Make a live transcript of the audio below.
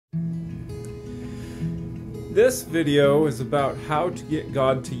This video is about how to get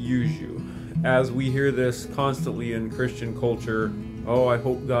God to use you. As we hear this constantly in Christian culture, oh, I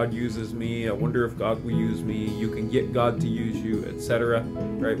hope God uses me, I wonder if God will use me, you can get God to use you, etc.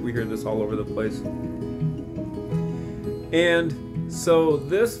 Right? We hear this all over the place. And so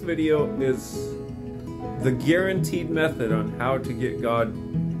this video is the guaranteed method on how to get God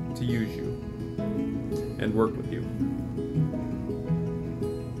to use you and work with you.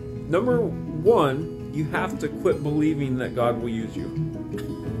 Number one, you have to quit believing that God will use you.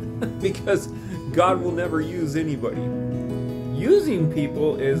 Because God will never use anybody. Using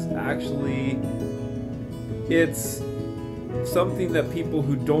people is actually, it's something that people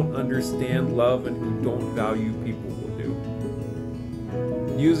who don't understand love and who don't value people will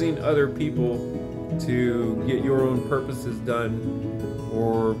do. Using other people to get your own purposes done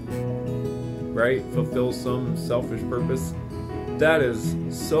or, right, fulfill some selfish purpose, that is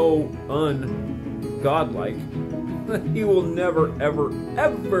so ungodlike. He will never, ever,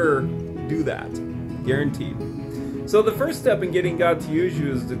 ever do that. Guaranteed. So the first step in getting God to use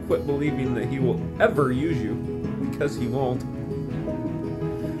you is to quit believing that He will ever use you, because He won't.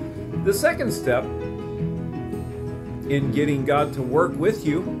 The second step in getting God to work with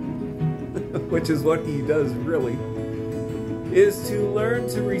you, which is what He does really, is to learn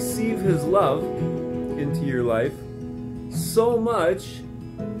to receive His love into your life so much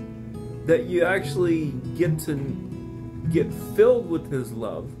that you actually get filled with His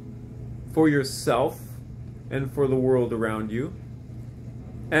love for yourself and for the world around you.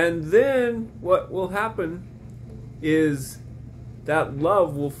 And then what will happen is that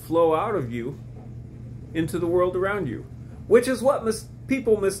love will flow out of you into the world around you, which is what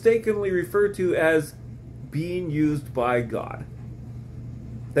people mistakenly refer to as being used by God.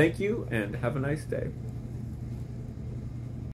 Thank you, and have a nice day.